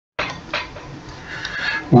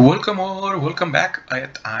Welcome or welcome back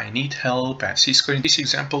at I Need Help at C-Square. In this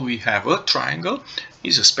example we have a triangle.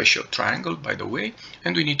 It's a special triangle, by the way,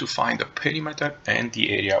 and we need to find the perimeter and the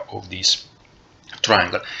area of this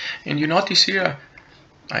triangle. And you notice here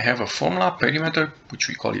I have a formula. Perimeter, which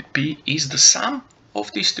we call it P, is the sum of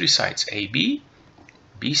these three sides, AB,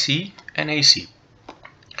 BC and AC.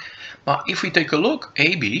 But if we take a look,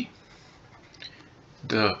 AB,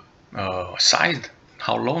 the side,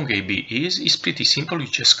 how long AB is pretty simple. You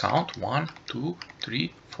just count 1, 2,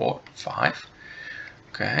 3, 4, 5.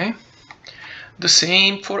 Okay. The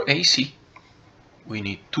same for AC. We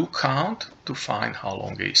need to count to find how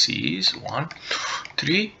long AC is. 1, 2,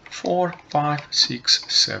 3, 4, 5, 6,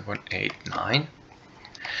 7, 8, 9.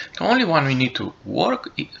 The only one we need to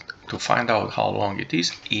work to find out how long it is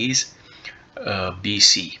BC.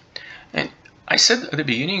 And I said at the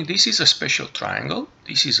beginning, this is a special triangle.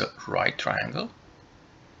 This is a right triangle.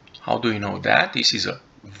 How do you know that? This is a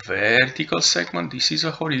vertical segment. This is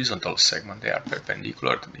a horizontal segment. They are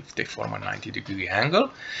perpendicular if they form a 90-degree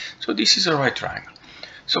angle. So this is a right triangle.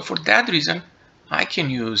 So for that reason, I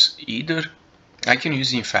can use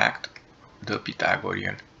in fact the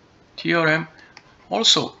Pythagorean theorem.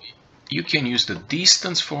 Also, you can use the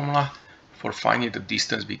distance formula for finding the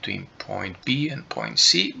distance between point B and point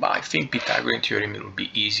C, but I think Pythagorean theorem will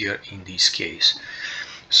be easier in this case.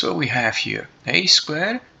 So we have here A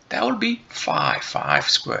squared, that will be 5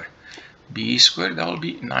 squared. B squared, that will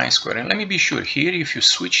be 9 squared. And let me be sure here, if you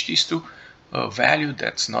switch these to a value,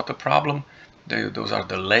 that's not a problem. Those are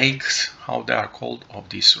the legs, how they are called, of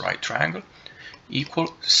this right triangle,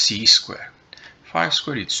 equal C squared. 5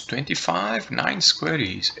 squared is 25, 9 squared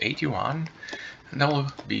is 81, and that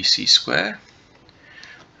will be C squared.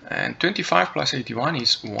 And 25 plus 81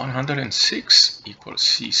 is 106 equals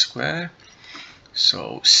C squared.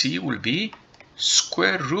 So C will be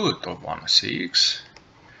square root of 106,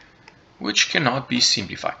 which cannot be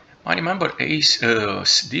simplified. But remember,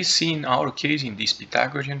 this C in our case, in this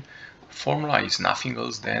Pythagorean formula, is nothing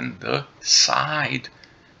else than the side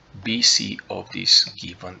BC of this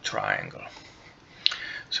given triangle.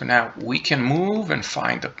 So now we can move and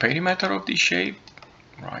find the perimeter of this shape.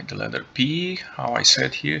 Write the letter P, how I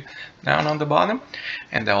said here, down on the bottom,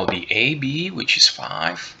 and that will be AB, which is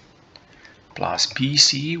 5, plus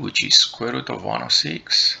BC, which is square root of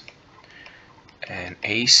 106, and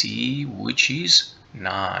AC, which is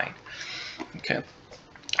 9. Okay.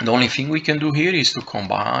 The only thing we can do here is to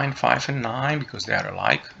combine 5 and 9 because they are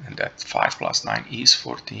alike, and that 5 plus 9 is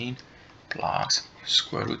 14, plus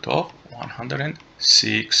square root of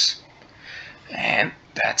 106, and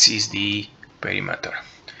that is the perimeter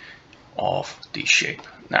of this shape.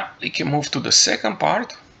 Now we can move to the second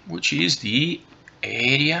part, which is the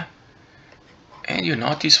area. And you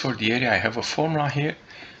notice for the area I have a formula here.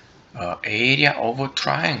 Area of a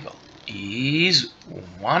triangle is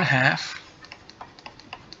 1/2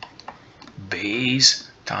 base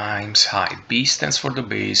times height. B stands for the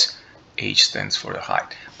base, H stands for the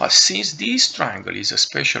height. But since this triangle is a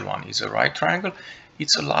special one, is a right triangle,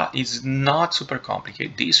 it's not super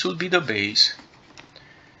complicated. This will be the base,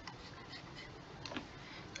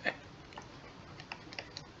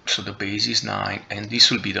 so the base is 9, and this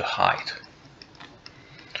will be the height.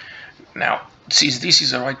 Now, since this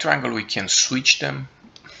is a right triangle, we can switch them.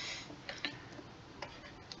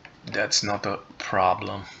 That's not a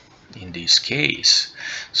problem in this case.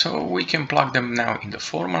 So we can plug them now in the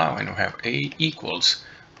formula when we have A equals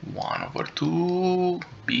 1/2,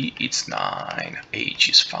 B it's 9, H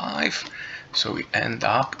is 5. So we end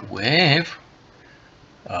up with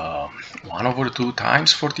 1/2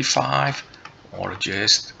 times 45, or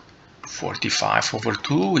just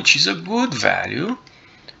 45/2, which is a good value.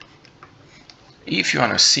 If you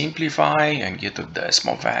want to simplify and get a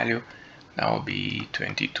decimal value, that will be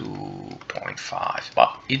 22.5,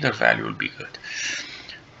 but either value will be good.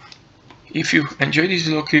 If you enjoyed this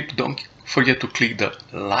video clip, don't forget to click the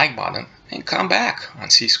like button and come back on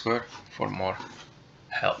C-Square for more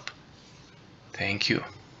help. Thank you.